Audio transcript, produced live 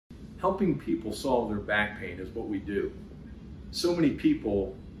Helping people solve their back pain is what we do. So many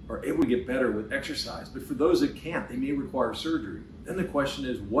people are able to get better with exercise, but for those that can't, they may require surgery. Then the question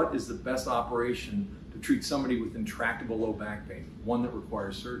is, what is the best operation to treat somebody with intractable low back pain, one that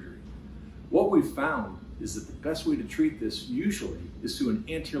requires surgery? What we've found is that the best way to treat this usually is through an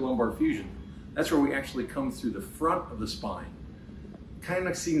anterior lumbar fusion. That's where we actually come through the front of the spine. Kind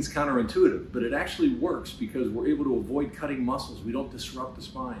of seems counterintuitive, but it actually works because we're able to avoid cutting muscles. We don't disrupt the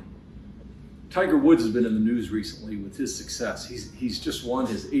spine. Tiger Woods has been in the news recently with his success. He's just won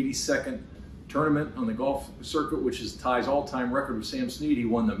his 82nd tournament on the golf circuit, which is Ty's all-time record with Sam Snead. He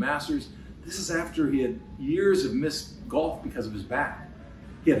won the Masters. This is after he had years of missed golf because of his back.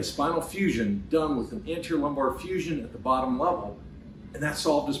 He had a spinal fusion done with an anterior lumbar fusion at the bottom level, and that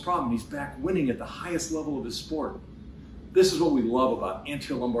solved his problem. He's back winning at the highest level of his sport. This is what we love about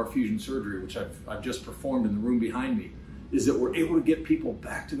anterior lumbar fusion surgery, which I've just performed in the room behind me, is that we're able to get people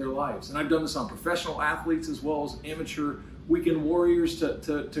back to their lives. And I've done this on professional athletes as well as amateur weekend warriors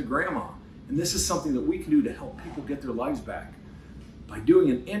to grandma. And this is something that we can do to help people get their lives back. By doing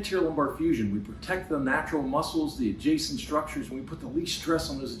an anterior lumbar fusion, we protect the natural muscles, the adjacent structures, and we put the least stress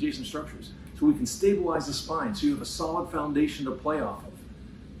on those adjacent structures so we can stabilize the spine so you have a solid foundation to play off of.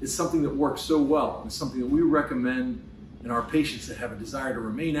 It's something that works so well, and it's something that we recommend in our patients that have a desire to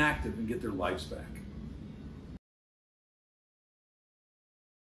remain active and get their lives back.